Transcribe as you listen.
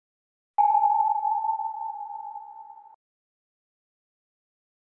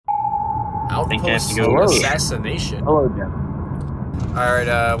Outpost assassination. Hello, Jim.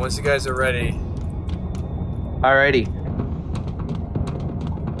 Alright, once you guys are ready. Alrighty.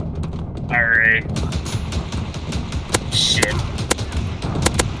 Alright. Shit.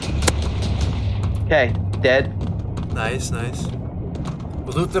 Okay, dead. Nice, nice.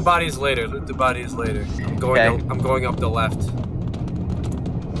 We'll loot the bodies later. Loot the bodies later. I'm going up the left.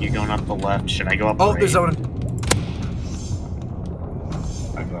 You going up the left? Should I go up? Oh, right? there's someone.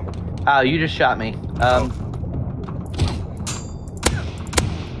 Oh, you just shot me.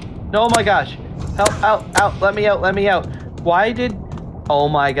 Oh my gosh. Help, out, let me out, let me out. Why did... Oh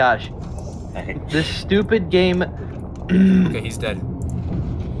my gosh. This stupid game... Okay, he's dead.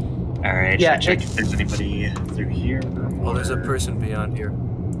 Alright, yeah, should I check if there's anybody through here? Oh, there's a person beyond here.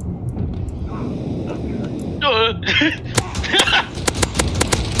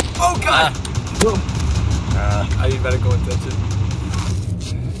 Oh god! I need medical attention.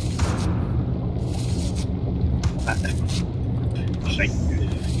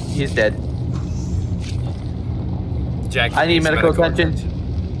 He's dead. Jack, I need medical attention.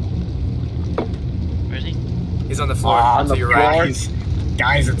 Where is he? He's on the floor. On the your floor. right.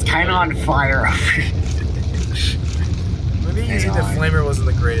 Guys, it's kind of on fire. Maybe using the flamer wasn't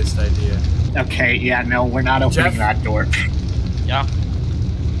the greatest idea. Okay, yeah, no, we're not opening that door. Yeah.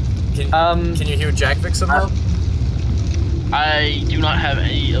 Can you hear Jack fix somehow? I do not have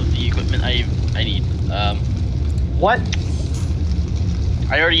any of the equipment I need. What?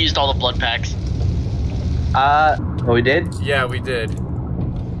 I already used all the blood packs. Oh, we did? Yeah, we did.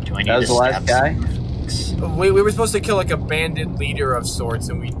 Do I need That was the last guy? We were supposed to kill like a bandit leader of sorts,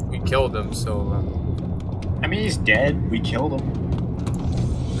 and we killed him. So. I mean, he's dead. We killed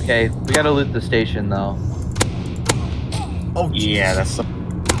him. Okay, we gotta loot the station though. Oh yeah, that's.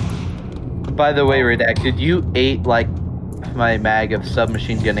 By the way, Redacted, you ate like my mag of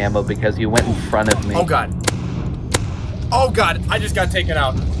submachine gun ammo because you went in front of me. Oh god. Oh god, I just got taken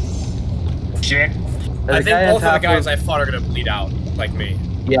out. Shit. I think both of the guys I fought are gonna bleed out, like me.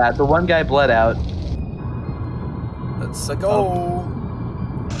 Yeah, the one guy bled out. Let's go.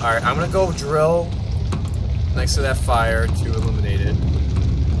 Alright, I'm gonna go drill next to that fire to illuminate it.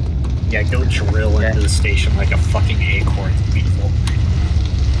 Yeah, go drill into the station like a fucking acorn, people.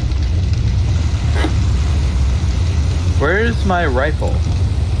 Where's my rifle?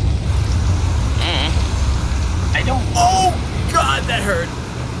 I don't. Oh god, that hurt.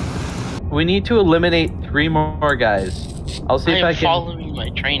 We need to eliminate 3 more guys. I'll see if I can. Following my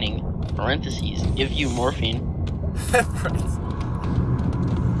training. Parentheses. Give you morphine. I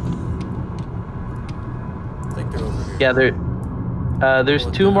think they're over here. Yeah, there's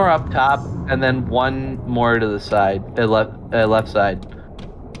 2 more up top, and then 1 more to the side, left side.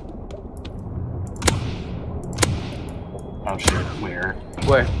 Oh shit! Where?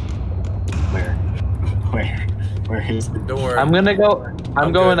 Where? Where is it? Don't worry. I'm gonna go.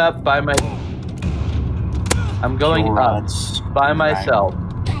 I'm going good. up by my. I'm going up by myself.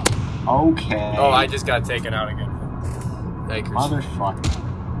 Okay. Oh, I just got taken out again. Yikers.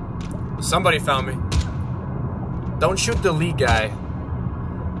 Motherfucker. Somebody found me. Don't shoot the lead guy.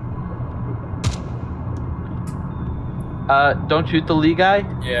 Don't shoot the lead guy?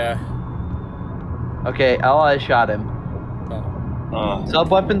 Yeah. Okay, I shot him.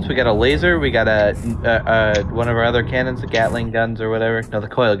 Sub-weapons, we got a laser, we got a one of our other cannons, the Gatling guns or whatever, no, the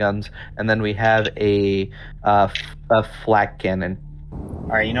coil guns, and then we have a flak cannon.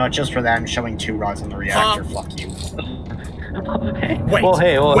 Alright, you know what, just for that, I'm showing 2 rods in the reactor, fuck you. Wait,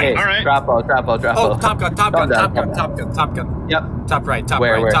 hey. alright. Drop out. Oh, top gun. Yep. Top right, top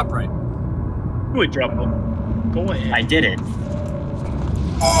Where? top right. Who would drop them? Go ahead. I did it.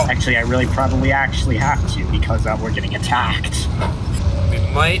 Oh. Actually, I really probably have to, because we're getting attacked. We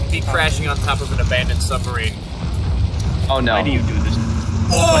might be crashing on top of an abandoned submarine. Oh no. Why do you do this?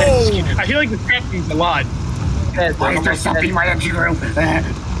 Oh! I feel like this happens a lot. Why is there something in my engine room?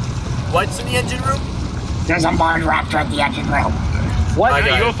 What's in the engine room? There's a mine raptor at the engine room. What?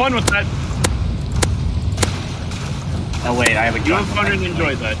 Yeah, you have fun with that. Oh wait, I have a gun. You have fun and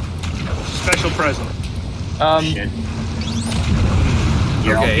enjoy that. Special present. Shit.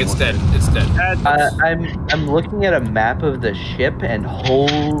 Okay, it's dead. It's dead. I'm looking at a map of the ship, and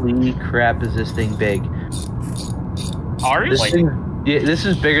holy crap, is this thing big? Ours? This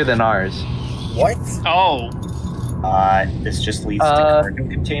is bigger than ours. What? Oh. This just leads to cargo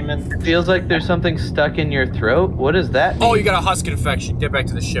containment. It feels like there's something stuck in your throat. What is that mean? Oh, you got a husk infection. Get back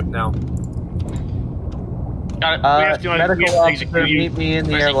to the ship now. Got it. We have to medical officer, meet me in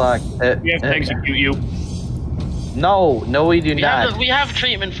the airlock. We have to execute you. No, we do not. We have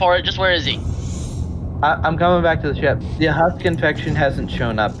treatment for it. Just where is he? I'm coming back to the ship. The husk infection hasn't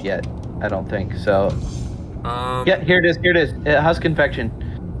shown up yet. I don't think so. Yeah, here it is. Here it is. Husk infection.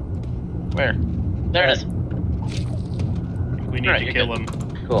 Where? There it is. We need to kill him.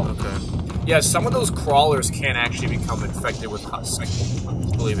 Cool. Okay. Yeah, some of those crawlers can actually become infected with husks,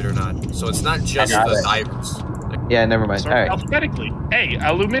 believe it or not. So it's not just the divers. Yeah, never mind. Sort All right. alphabetically. Hey,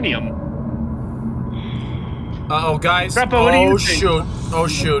 aluminium. Uh-oh, guys. Grandpa, what do you think? Shoot. Oh,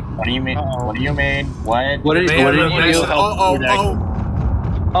 shoot. What do you mean? What do you mean? What? What did you do? Oh.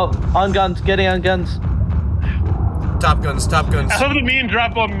 Oh, on guns. Getting on guns. Top guns. I love that me and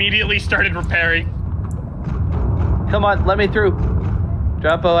Droppo immediately started repairing. Come on, let me through.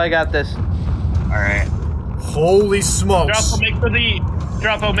 Droppo, I got this. Alright. Holy smokes.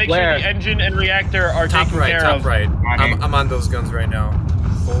 Droppo, make sure the engine and reactor are taken care of. Top right. I'm on those guns right now.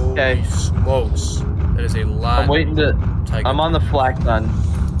 Holy smokes. That is a lot. I'm waiting to... I'm on the flak gun.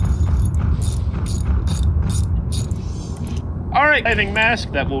 Alright, diving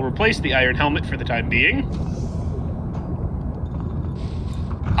mask that will replace the iron helmet for the time being.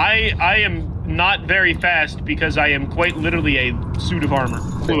 I am not very fast because I am quite literally a suit of armor.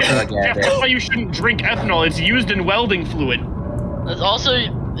 Fluid. Jeff, that's why you shouldn't drink ethanol. It's used in welding fluid. It's also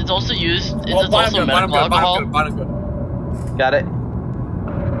used. It's also medical alcohol. Got it.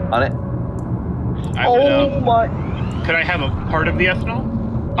 On it. My! Could I have a part of the ethanol?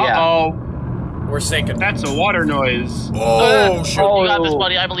 Yeah. Uh-oh. We're sinking. That's a water noise. Oh, shit. You got this,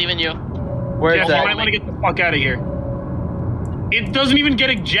 buddy. I believe in you. Where's Jeff, that? you might want to get the fuck out of here. It doesn't even get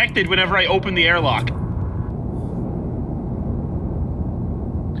ejected whenever I open the airlock.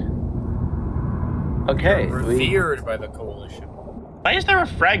 Okay. Revered by the coalition. Why is there a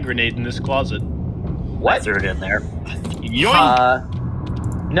frag grenade in this closet? What? I threw it in there.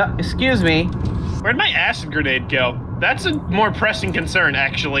 Yoink! No, excuse me. Where'd my acid grenade go? That's a more pressing concern,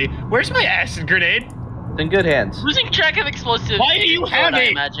 actually. Where's my acid grenade? It's in good hands. Losing track of explosives. Why do you have I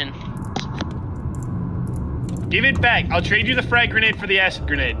it? imagine. Give it back. I'll trade you the frag grenade for the acid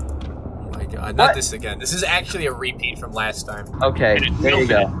grenade. Oh my god, not this again. This is actually a repeat from last time. Okay, there you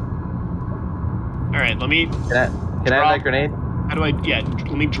go. Alright, let me... Can I have that grenade? How do I... Yeah,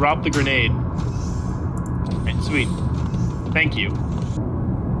 let me drop the grenade. Alright, sweet. Thank you.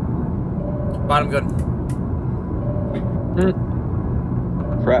 Bottom gun.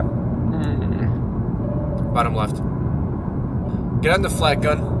 Crap. Bottom left. Get on the flat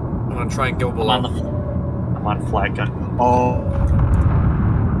gun. I'm gonna try and go below. I'm on flat gun. Oh.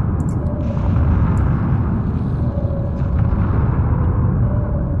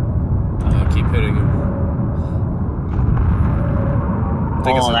 Keep hitting him. I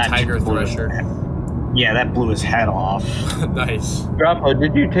think it's a that tiger thresher. Yeah, that blew his head off. Nice. Droppo,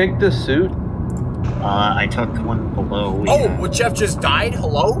 did you take the suit? I took one below. Oh, what, Jeff just died?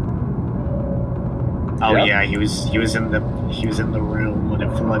 Hello? Oh yeah, he was in the room when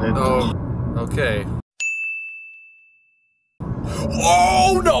it flooded. Oh, okay.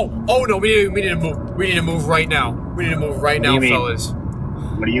 Oh no! Oh no! We need to move. We need to move right now. We need to move right now, fellas.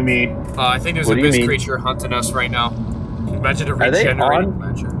 What do you mean? I think there's a abyss creature hunting us right now. Imagine a regenerating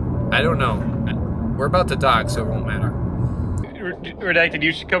creature. I don't know. We're about to dock, so it won't matter. Redacted,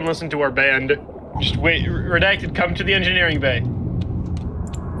 you should come listen to our band. Just wait. Redacted, come to the engineering bay.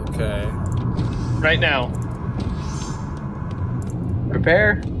 Okay. Right now.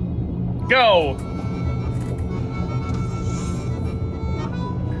 Prepare. Go!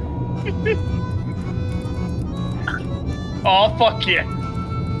 Oh, fuck yeah.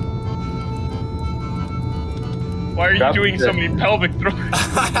 Why are you doing so many pelvic throws?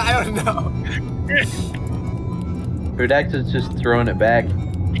 I don't know. Redacted's just throwing it back.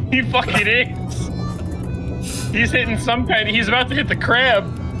 He fucking is. He's hitting some kind of... He's about to hit the crab.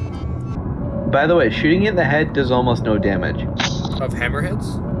 By the way, shooting it in the head does almost no damage. Of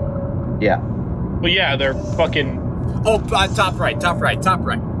hammerheads? Yeah. Well, yeah, they're fucking... Oh, top right, top right, top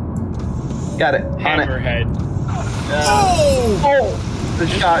right. Got it. Hammerhead. Oh! The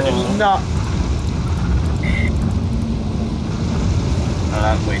shot is not...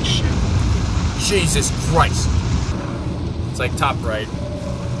 Wait, shit. Jesus Christ. It's like top right.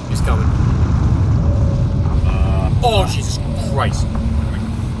 He's coming. Oh, Jesus Christ.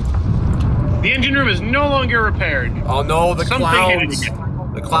 The engine room is no longer repaired. Oh no, the clowns.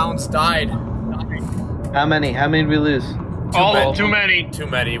 Something The clowns died. How many? How many did we lose? Too many. Too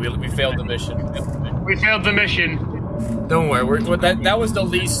many. We failed the mission. We failed the mission. Don't worry. That was the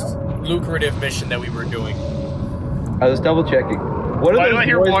least lucrative mission that we were doing. I was double checking. Why do I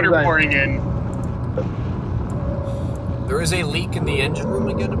hear water pouring in? There is a leak in the engine room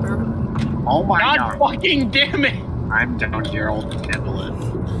again, apparently. Oh my god. God fucking damn it! I'm down here. I'll handle it.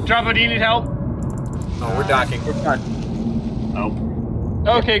 Droppo, do you need help? Oh, we're docking. We're done. Oh.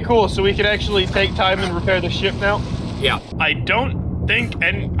 Okay, cool. So we can actually take time and repair the ship now? Yeah. I don't think...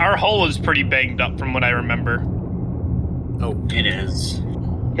 And our hull is pretty banged up from what I remember. Oh. It is.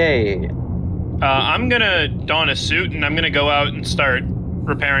 Okay. I'm gonna don a suit and I'm gonna go out and start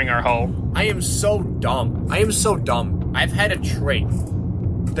repairing our hull. I am so dumb. I've had a trait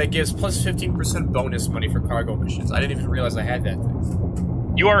that gives plus 15% bonus money for cargo missions. I didn't even realize I had that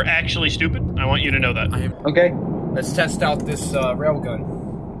thing. You are actually stupid. I want you to know that. I am. Okay. Let's test out this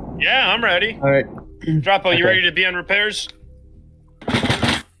railgun. Yeah, I'm ready. All right. Droppo, you ready to be on repairs?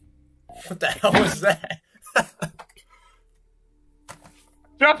 What the hell was that?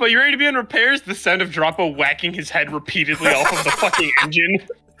 Droppo, you ready to be on repairs? The sound of Droppo whacking his head repeatedly off of the fucking engine.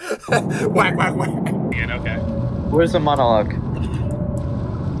 Whack, whack, whack. Yeah, okay. Where's the monologue?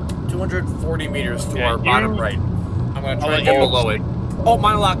 240 meters to Okay, our bottom right. I'm gonna try to get below it. Oh,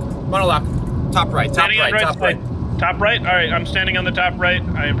 monologue. Top right, top right, top right. Top right? Alright, I'm standing on the top right.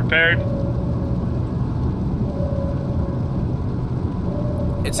 I am prepared.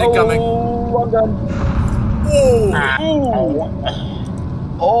 It's incoming. Oh, I'm done.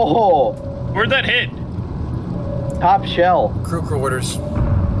 Oh! Where'd that hit? Top shell. Crew orders.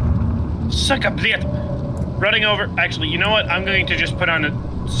 Suck up the... Running over. Actually, you know what? I'm going to just put on a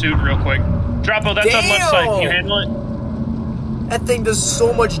suit real quick. Droppo, that's on left side. Can you handle it? That thing does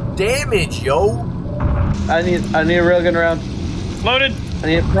so much damage, yo. I need a railgun round. Loaded. I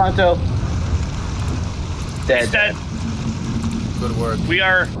need it pronto. He's dead. Good work. We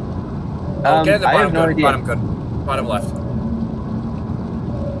are... get in the I have no idea. bottom gun. Bottom left.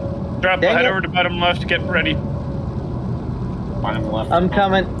 Droppo, head over to bottom left. Get ready. Bottom left. I'm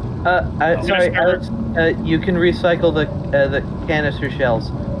coming. Sorry, Alex. You can recycle the canister shells.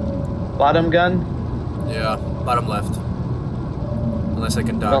 Bottom gun. Yeah, bottom left. Unless I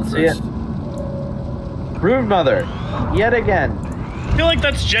can dock Don't first. see it. Brood mother, yet again. I feel like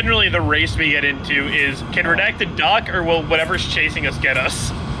that's generally the race we get into is, can Redacted dock or will whatever's chasing us get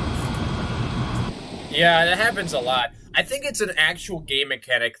us? Yeah, that happens a lot. I think it's an actual game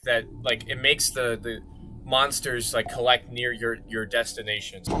mechanic that, like, it makes the monsters, like, collect near your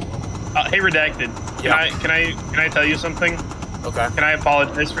destinations. Hey, Redacted. Can I tell you something? Okay. Can I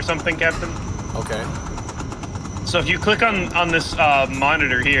apologize for something, Captain? Okay. So if you click on this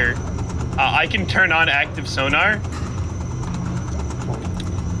monitor here, I can turn on active sonar.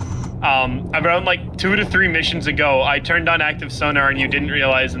 Around like 2 to 3 missions ago, I turned on active sonar and you didn't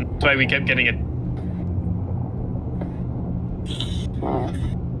realize, and that's why we kept getting it.